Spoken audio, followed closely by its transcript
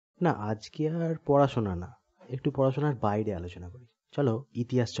না, আজকে আর পড়াশোনা না, একটু পড়াশোনার বাইরে আলোচনা করি। চলো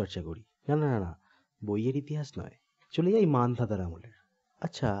ইতিহাস চর্চা করি। না না না না, বইয়ের ইতিহাস নয়, চলে যাই মানধাতার আমলের।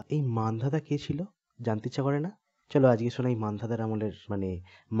 আচ্ছা, এই মানধাতা কে ছিল? জানতে ইচ্ছা করে না? চলো আজকে শোনাই মানধাতার আমলের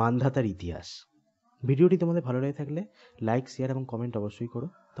মানধাতার ইতিহাস। ভিডিওটি তোমাদের ভালো লেগে থাকলে লাইক, শেয়ার এবং কমেন্ট অবশ্যই করো।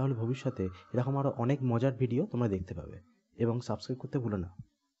 তাহলে ভবিষ্যতে এরকম আরও অনেক মজার ভিডিও তোমরা দেখতে পাবে। এবং সাবস্ক্রাইব করতে ভুলো না।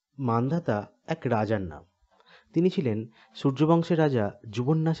 মানধাতা এক রাজার নাম। তিনি ছিলেন সূর্যবংশের রাজা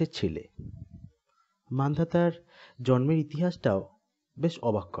যুবন্যাসের ছেলে। মান্ধাতার জন্মের ইতিহাসটাও বেশ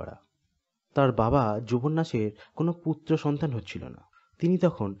অবাক করা। তার বাবা যুবন্যাসের কোনো পুত্র সন্তান হচ্ছিল না। তিনি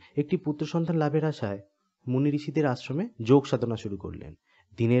তখন একটি পুত্র সন্তান লাভের আশায় মুনি ঋষিদের আশ্রমে যোগ সাধনা শুরু করলেন।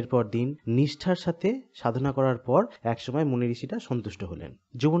 দিনের পর দিন নিষ্ঠার সাথে সাধনা করার পর একসময় মুনি ঋষিরা সন্তুষ্ট হলেন।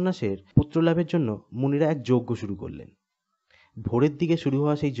 যুবন্যাসের পুত্র লাভের জন্য মুনিরা এক যজ্ঞ শুরু করলেন। ভোরের দিকে শুরু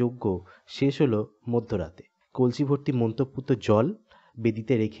হওয়া সেই যজ্ঞ শেষ হলো মধ্যরাতে। কলসি ভর্তি মন্ত্রপুত জল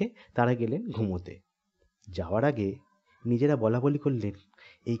বেদিতে রেখে তারা গেলেন ঘুমোতে। যাওয়ার আগে নিজেরা বলাবলি করলেন,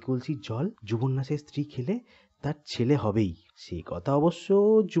 এই কলসির জল যুবন্যাসের স্ত্রী খেলে তার ছেলে হবেই। সেই কথা অবশ্য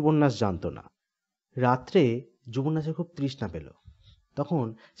যুবন্যাস জানত না। রাত্রে যুবন্যাসের খুব তৃষ্ণা পেল। তখন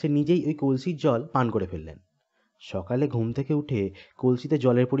সে নিজেই ওই কলসির জল পান করে ফেললেন। সকালে ঘুম থেকে উঠে কলসিতে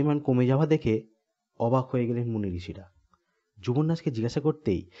জলের পরিমাণ কমে যাওয়া দেখে অবাক হয়ে গেলেন মুনি ঋষিরা। যুবন্যাসকে জিজ্ঞাসা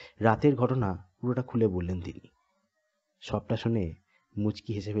করতেই রাতের ঘটনা পুরোটা খুলে বললেন তিনি। সবটা শুনে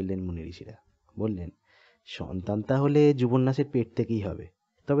মুচকি হেসে ফেললেন মুনি ঋষিরা। বললেন, সন্তান তাহলে যুবন্যাসের পেট থেকেই হবে।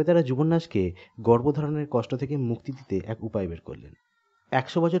 তবে তারা যুবন্যাসকে গর্ভধারণের কষ্ট থেকে মুক্তি দিতে এক উপায় বের করলেন।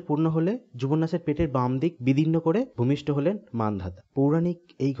 100 বছর পূর্ণ হলে যুবন্যাসের পেটের বাম দিক বিদীর্ণ করে ভূমিষ্ঠ হলেন মানধাতা। পৌরাণিক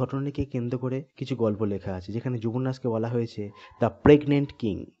এই ঘটনাকে কেন্দ্র করে কিছু গল্প লেখা আছে, যেখানে যুবন্যাসকে বলা হয়েছে দ্য প্রেগনেন্ট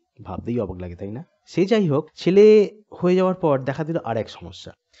কিং। ভাবতেই অবাক লাগে, তাই না? সে যাই হোক, ছেলে হয়ে যাওয়ার পর দেখা দিল আর এক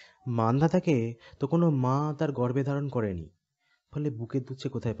সমস্যা। মানধাতাকে তো কোনো মা তার গর্ভে ধারণ করেনি, ফলে বুকের দুধ সে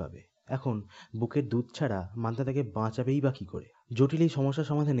কোথায় পাবে? এখন বুকের দুধ ছাড়া মান্ধাতাকে বাঁচাবেই বা কী করে? জটিল এই সমস্যার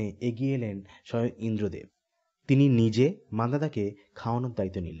সমাধানে এগিয়ে এলেন স্বয়ং ইন্দ্রদেব। তিনি নিজে মান্ধাতাকে খাওয়ানোর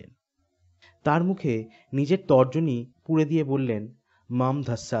দায়িত্ব নিলেন। তার মুখে নিজের তর্জনী পুড়ে দিয়ে বললেন, মাম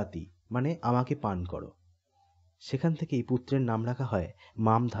ধাস্যাতি, মানে আমাকে পান করো। সেখান থেকেই পুত্রের নাম রাখা হয়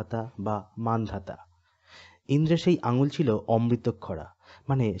মামধাতা বা মানধাতা। ইন্দ্রের সেই আঙুল ছিল অমৃতক্ষরা,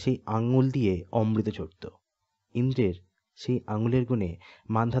 মানে সেই আঙুল দিয়ে অমৃত ঝরত। ইন্দ্রের সেই আঙুলের গুণে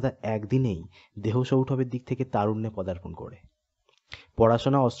মান্ধাতা একদিনেই দেহসৌষ্ঠবের দিক থেকে তারুণ্যে পদার্পণ করে।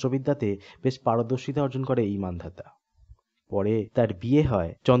 পড়াশোনা অস্ত্রবিদ্যাতে বেশ পারদর্শিতা অর্জন করে এই মান্ধাতা। পরে তার বিয়ে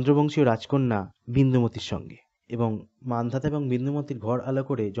হয় চন্দ্রবংশীয় রাজকন্যা বিন্দুমতির সঙ্গে, এবং মান্ধাতা এবং বিন্দুমতির ঘর আলো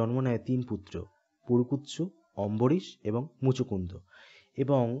করে জন্ম নেয় 3 পুত্র, পুরুকুৎসু, অম্বরীশ এবং মুচুকুন্দ,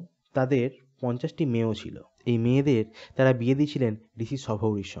 এবং তাদের 50টি মেয়েও ছিল। এই মেয়েদের তারা বিয়ে দিয়েছিলেন ঋষি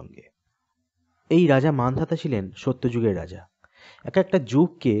সভৌরির সঙ্গে। এই রাজা মানধাতা ছিলেন সত্যযুগের রাজা। একটা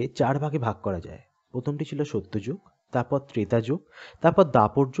যুগকে 4 ভাগে ভাগ করা যায়। প্রথমটি ছিল সত্যযুগ, তারপর ত্রেতা যুগ, তারপর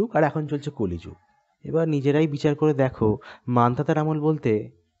দাপর যুগ, আর এখন চলছে কলিযুগ। এবার নিজেরাই বিচার করে দেখো মানধাতার আমল বলতে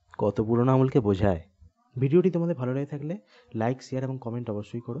কত পুরনো আমলকে বোঝায়। ভিডিওটি তোমাদের ভালো লেগে থাকলে লাইক, শেয়ার এবং কমেন্ট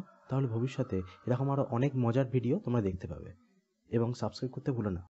অবশ্যই করো। তাহলে ভবিষ্যতে এরকম আরও অনেক মজার ভিডিও তোমরা দেখতে পাবে। এবং সাবস্ক্রাইব করতে ভুলো না।